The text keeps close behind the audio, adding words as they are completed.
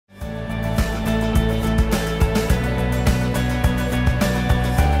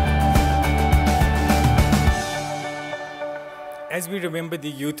As we remember the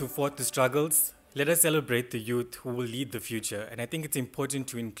youth who fought the struggles, let us celebrate the youth who will lead the future. And I think it's important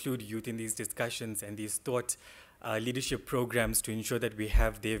to include youth in these discussions and these thought leadership programs to ensure that we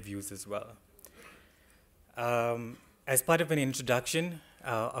have their views as well. As part of an introduction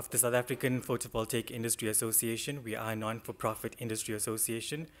of the South African Photovoltaic Industry Association, we are a non-for-profit industry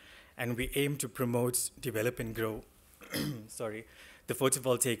association, and we aim to promote, develop, and grow the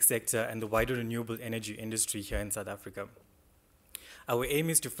photovoltaic sector and the wider renewable energy industry here in South Africa. Our aim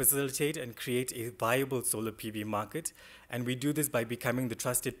is to facilitate and create a viable solar PV market, and we do this by becoming the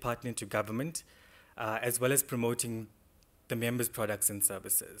trusted partner to government, as well as promoting the members' products and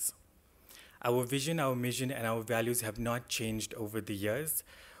services. Our vision, our mission, and our values have not changed over the years.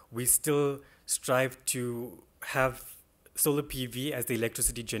 We still strive to have solar PV as the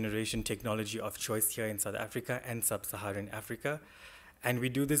electricity generation technology of choice here in South Africa and sub-Saharan Africa, and we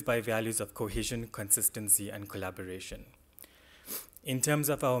do this by values of cohesion, consistency, and collaboration. In terms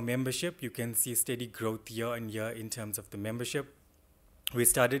of our membership, you can see steady growth year on year in terms of the membership. We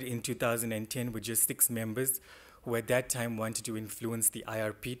started in 2010 with just 6 members who at that time wanted to influence the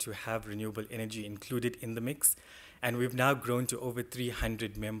IRP to have renewable energy included in the mix. And we've now grown to over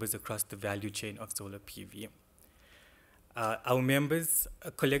 300 members across the value chain of solar PV. Our members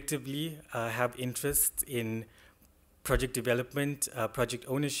collectively have interests in project development, project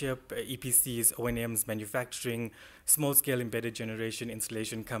ownership, EPCs, O&Ms, manufacturing, small-scale embedded generation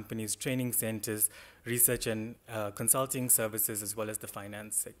installation companies, training centers, research and consulting services, as well as the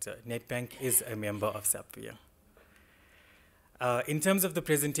finance sector. Nedbank is a member of SAPVIA. In terms of the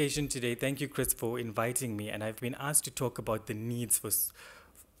presentation today, thank you, Chris, for inviting me, and I've been asked to talk about the needs for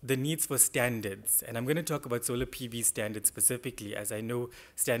standards, and I'm going to talk about solar PV standards specifically, as I know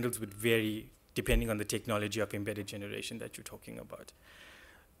standards would vary depending on the technology of embedded generation that you're talking about.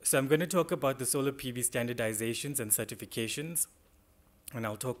 So I'm going to talk about the solar PV standardizations and certifications, and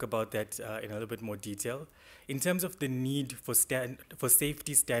I'll talk about that in a little bit more detail. In terms of the need for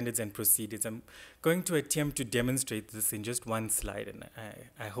safety standards and procedures, I'm going to attempt to demonstrate this in just one slide, and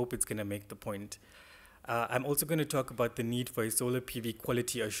I hope it's going to make the point. I'm also going to talk about the need for a solar PV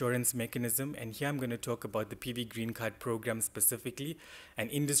quality assurance mechanism, and here I'm going to talk about the PV Green Card program specifically, an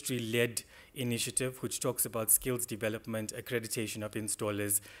industry-led initiative which talks about skills development, accreditation of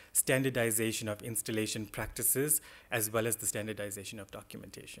installers, standardization of installation practices, as well as the standardization of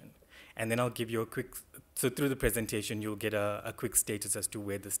documentation. And then I'll give you a quick, so through the presentation, you'll get a quick status as to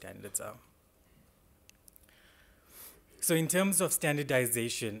where the standards are. So in terms of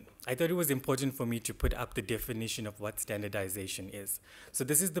standardization, I thought it was important for me to put up the definition of what standardization is. So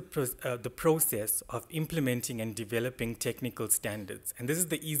this is the process of implementing and developing technical standards. And this is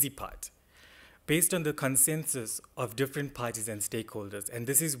the easy part, based on the consensus of different parties and stakeholders. And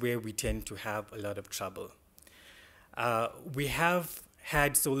this is where we tend to have a lot of trouble. We have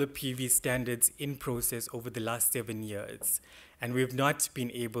had solar PV standards in process over the last 7 years, and we've not been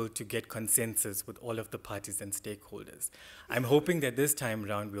able to get consensus with all of the parties and stakeholders. I'm hoping that this time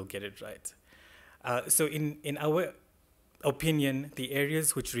around we'll get it right. So in our opinion, the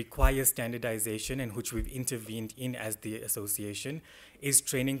areas which require standardization and which we've intervened in as the association is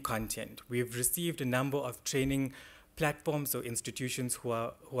training content. We've received a number of training platforms or institutions who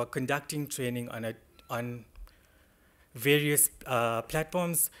are conducting training on various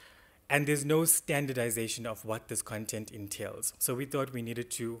platforms, and there's no standardization of what this content entails. So we thought we needed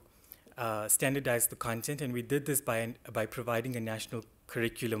to standardize the content, and we did this by providing a national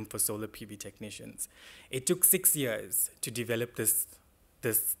curriculum for solar PV technicians. It took 6 years to develop this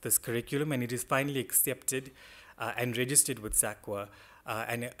curriculum, and it is finally accepted and registered with SACWA,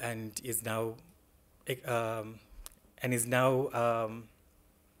 and is now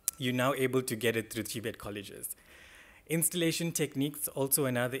you're now able to get it through TVET colleges. Installation techniques, also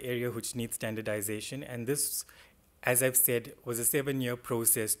another area which needs standardization, and this, as I've said, was a 7-year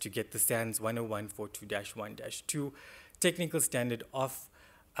process to get the SANS 10142-1-2 technical standard of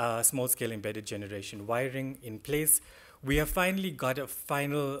small-scale embedded generation wiring in place. We have finally got a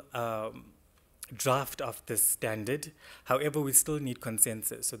final draft of this standard. However, we still need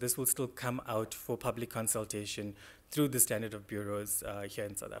consensus, so this will still come out for public consultation through the standard of bureaus here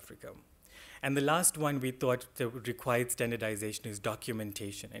in South Africa. And the last one we thought that required standardization is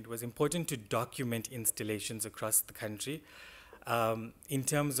documentation. It was important to document installations across the country in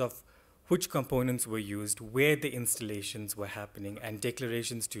terms of which components were used, where the installations were happening, and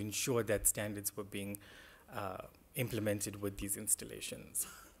declarations to ensure that standards were being implemented with these installations.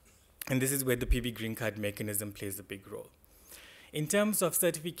 And this is where the PV Green Card mechanism plays a big role. In terms of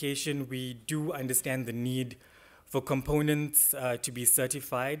certification, we do understand the need for components to be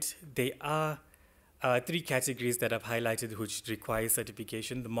certified. They are three categories that I've highlighted which require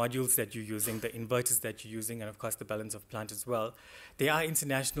certification: the modules that you're using, the inverters that you're using, and of course the balance of plant as well. There are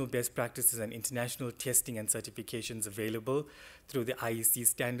international best practices and international testing and certifications available through the IEC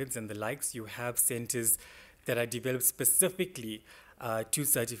standards and the likes. You have centers that are developed specifically to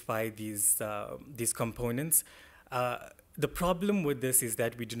certify these components. The problem with this is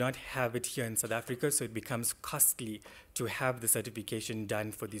that we do not have it here in South Africa, so it becomes costly to have the certification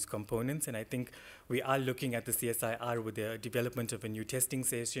done for these components. And I think we are looking at the CSIR with the development of a new testing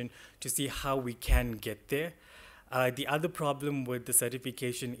station to see how we can get there. The other problem with the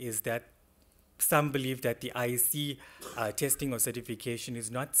certification is that some believe that the IEC testing or certification is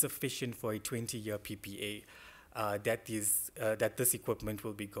not sufficient for a 20-year PPA that this equipment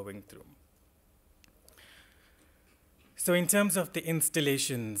will be going through. So in terms of the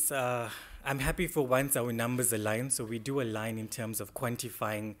installations, I'm happy for once our numbers align. So we do align in terms of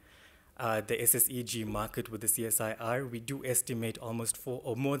quantifying the SSEG market with the CSIR. We do estimate almost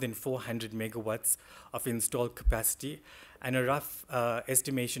more than 400 megawatts of installed capacity and a rough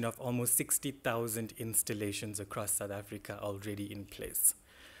estimation of almost 60,000 installations across South Africa already in place.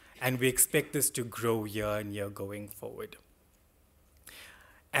 And we expect this to grow year on year going forward.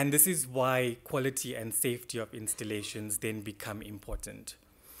 And this is why quality and safety of installations then become important.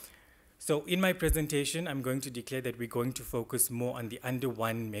 So in my presentation, I'm going to declare that we're going to focus more on the under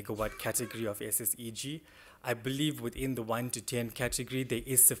 1 megawatt category of SSEG. I believe within the 1 to 10 category, there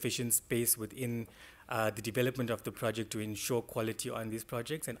is sufficient space within the development of the project to ensure quality on these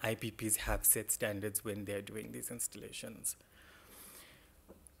projects, and IPPs have set standards when they're doing these installations.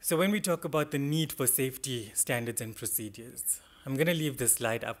 So when we talk about the need for safety standards and procedures, I'm going to leave this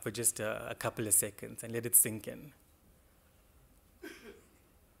slide up for just a couple of seconds and let it sink in.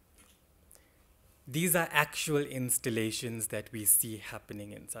 These are actual installations that we see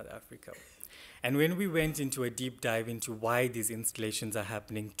happening in South Africa. And when we went into a deep dive into why these installations are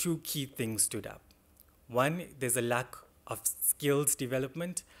happening, two key things stood up. One, there's a lack of skills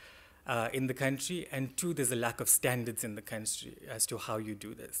development in the country, and two, there's a lack of standards in the country as to how you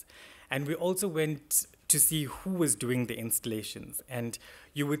do this. And we also went to see who was doing the installations. And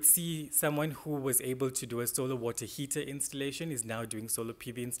you would see someone who was able to do a solar water heater installation is now doing solar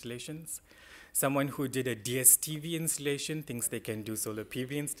PV installations. Someone who did a DSTV installation thinks they can do solar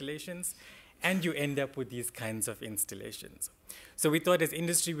PV installations. And you end up with these kinds of installations. So we thought as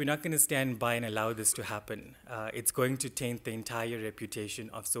industry, we're not going to stand by and allow this to happen. It's going to taint the entire reputation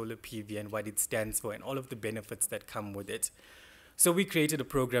of solar PV and what it stands for and all of the benefits that come with it. So we created a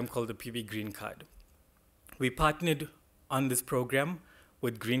program called the PV Green Card. We partnered on this program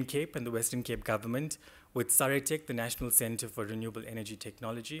with Green Cape and the Western Cape government, with Saratech, the National Center for Renewable Energy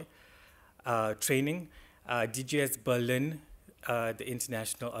Technology, training, DGS Berlin, the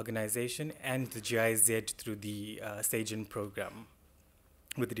international organization, and the GIZ through the SAGEN program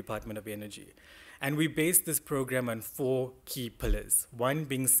with the Department of Energy. And we based this program on 4 key pillars. One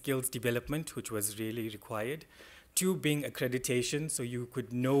being skills development, which was really required. 2 being accreditation, so you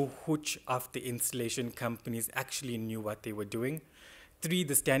could know which of the installation companies actually knew what they were doing. 3,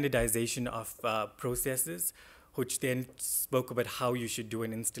 the standardization of processes, which then spoke about how you should do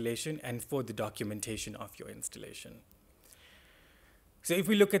an installation, and 4, the documentation of your installation. So if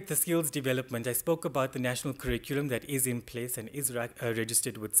we look at the skills development, I spoke about the national curriculum that is in place and is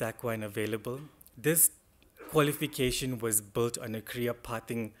registered with SACWA and available. This qualification was built on a career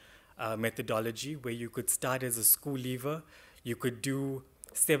pathing methodology where you could start as a school leaver, you could do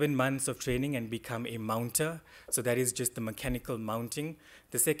 7 months of training and become a mounter. So that is just the mechanical mounting.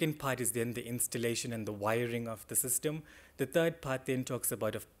 The second part is then the installation and the wiring of the system. The third part then talks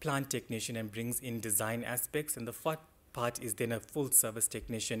about a plant technician and brings in design aspects. And the fourth part is then a full service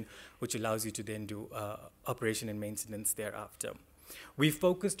technician, which allows you to then do operation and maintenance thereafter. We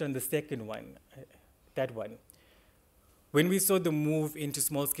focused on the second one, that one. When we saw the move into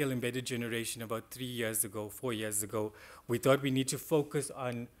small-scale embedded generation about 3 years ago, 4 years ago, we thought we need to focus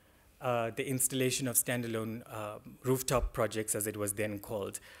on the installation of standalone rooftop projects, as it was then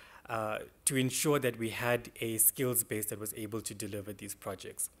called, to ensure that we had a skills base that was able to deliver these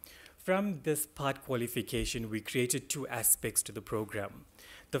projects. From this part qualification, we created 2 aspects to the program.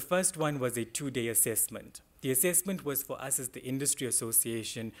 The first one was a 2-day assessment. The assessment was for us as the industry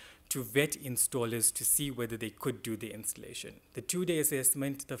association to vet installers to see whether they could do the installation. The 2-day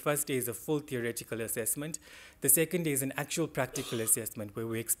assessment, the first day is a full theoretical assessment. The second day is an actual practical assessment where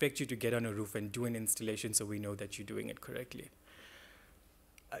we expect you to get on a roof and do an installation so we know that you're doing it correctly.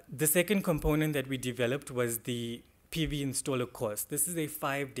 The second component that we developed was the PV installer course. This is a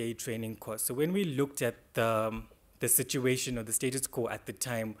 5-day training course. So when we looked at the the situation or the status quo at the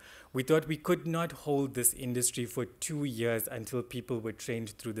time, we thought we could not hold this industry for 2 years until people were trained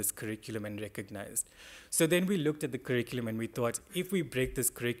through this curriculum and recognized. So then we looked at the curriculum and we thought, if we break this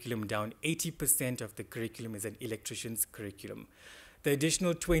curriculum down, 80% of the curriculum is an electrician's curriculum. The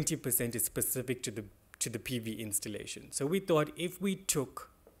additional 20% is specific to the PV installation. So we thought if we took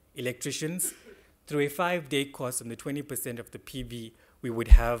electricians through a 5-day course on the 20% of the PV, we would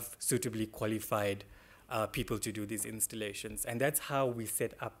have suitably qualified people to do these installations. And that's how we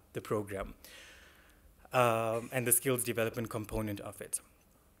set up the program and the skills development component of it.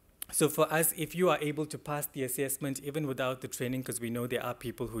 So for us, if you are able to pass the assessment, even without the training, because we know there are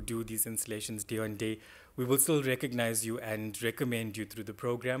people who do these installations day on day, we will still recognize you and recommend you through the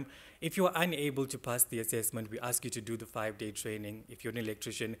program. If you are unable to pass the assessment, we ask you to do the 5-day training. If you're an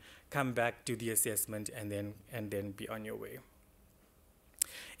electrician, come back, do the assessment, and then be on your way.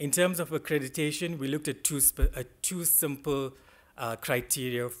 In terms of accreditation, we looked at two simple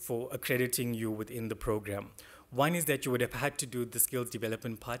criteria for accrediting you within the program. One is that you would have had to do the skills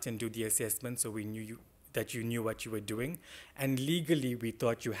development part and do the assessment, so we knew that you knew what you were doing. And legally, we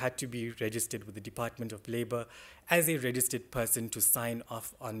thought you had to be registered with the Department of Labor as a registered person to sign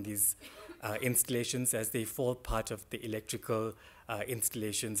off on these installations, as they fall part of the electrical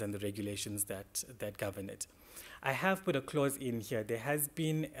installations and the regulations that govern it. I have put a clause in here. There has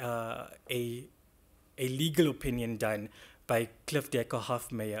been a legal opinion done by Cliff Decker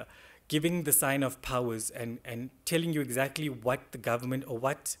Hofmeyer, giving the sign of powers and telling you exactly what the government or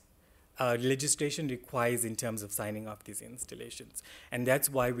what legislation requires in terms of signing off these installations. And that's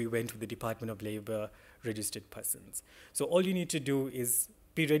why we went with the Department of Labor registered persons. So all you need to do is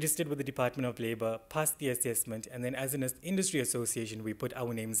be registered with the Department of Labor, pass the assessment, and then as an industry association, we put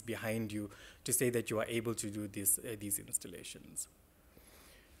our names behind you to say that you are able to do these installations.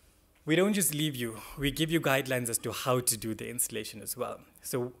 We don't just leave you, we give you guidelines as to how to do the installation as well.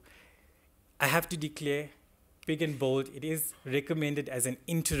 So I have to declare, big and bold, it is recommended as an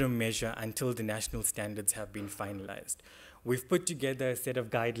interim measure until the national standards have been finalized. We've put together a set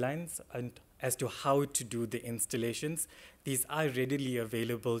of guidelines as to how to do the installations. These are readily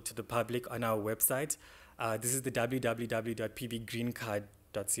available to the public on our website. This is the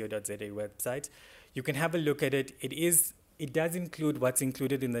www.pvgreencard.co.za website. You can have a look at it. It does include what's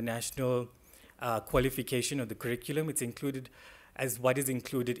included in the national qualification of the curriculum. It's included as what is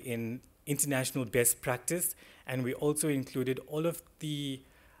included in international best practice, and we also included all of the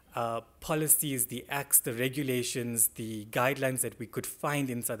policies, the acts, the regulations, the guidelines that we could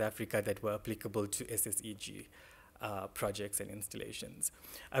find in South Africa that were applicable to SSEG projects and installations.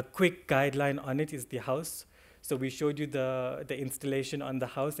 A quick guideline on it is the house. So we showed you the installation on the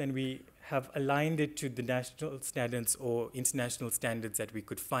house, and we have aligned it to the national standards or international standards that we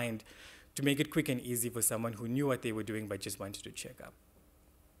could find to make it quick and easy for someone who knew what they were doing but just wanted to check up.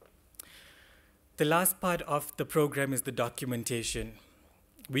 The last part of the program is the documentation.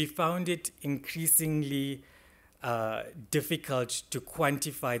 We found it increasingly difficult to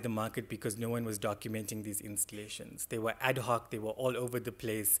quantify the market because no one was documenting these installations. They were ad hoc, they were all over the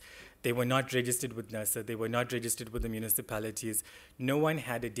place. They were not registered with NERSA, they were not registered with the municipalities. No one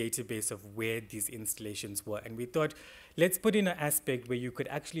had a database of where these installations were. And we thought, let's put in an aspect where you could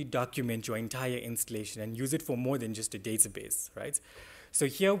actually document your entire installation and use it for more than just a database, right? So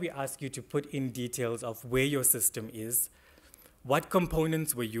here we ask you to put in details of where your system is, what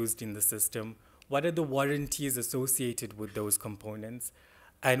components were used in the system, what are the warranties associated with those components,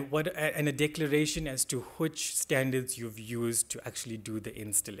 and a declaration as to which standards you've used to actually do the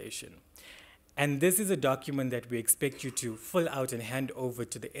installation. And this is a document that we expect you to fill out and hand over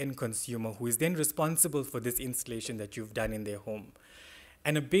to the end consumer, who is then responsible for this installation that you've done in their home.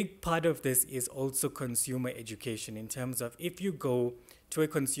 And a big part of this is also consumer education, in terms of if you go to a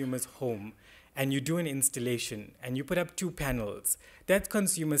consumer's home and you do an installation and you put up 2 panels, that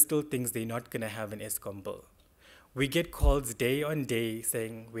consumer still thinks they're not going to have an ESCOM bill. We get calls day on day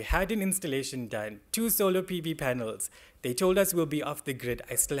saying, we had an installation done, 2 solar PV panels. They told us we'll be off the grid.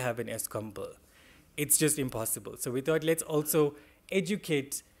 I still have an ESCOM bill. It's just impossible. So we thought, let's also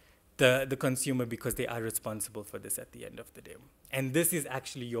educate the consumer, because they are responsible for this at the end of the day. And this is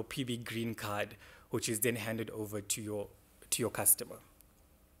actually your PV green card, which is then handed over to your customer.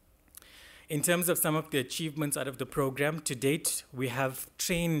 In terms of some of the achievements out of the program, to date, we have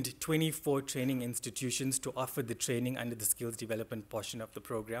trained 24 training institutions to offer the training under the skills development portion of the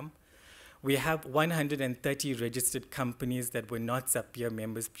program. We have 130 registered companies that were not SAPVIA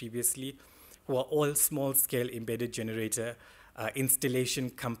members previously, who are all small-scale embedded generator installation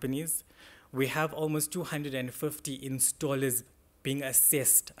companies. We have almost 250 installers being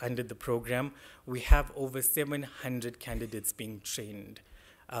assessed under the program. We have over 700 candidates being trained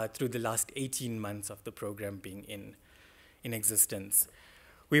through the last 18 months of the program being in existence.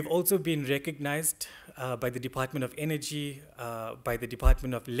 We've also been recognized by the Department of Energy, by the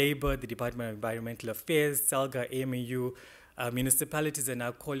Department of Labor, the Department of Environmental Affairs, SALGA, AMAU. Municipalities are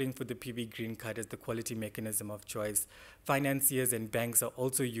now calling for the PV Green Card as the quality mechanism of choice. Financiers and banks are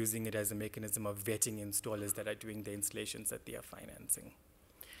also using it as a mechanism of vetting installers that are doing the installations that they are financing.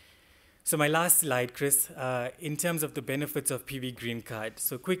 So my last slide, Chris, in terms of the benefits of PV Green Card.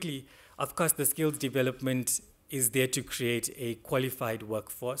 So quickly, of course, the skills development is there to create a qualified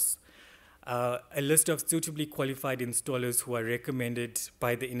workforce. A list of suitably qualified installers who are recommended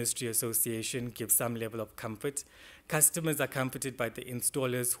by the industry association gives some level of comfort. Customers are comforted by the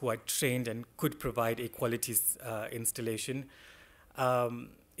installers who are trained and could provide a quality installation.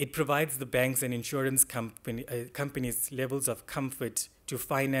 It provides the banks and insurance companies levels of comfort to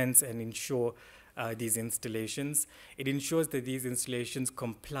finance and insure these installations. It ensures that these installations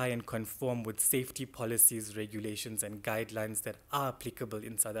comply and conform with safety policies, regulations, and guidelines that are applicable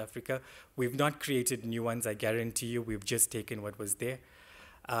in South Africa. We've not created new ones, I guarantee you. We've just taken what was there.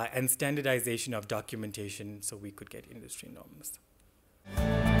 And standardization of documentation so we could get industry norms.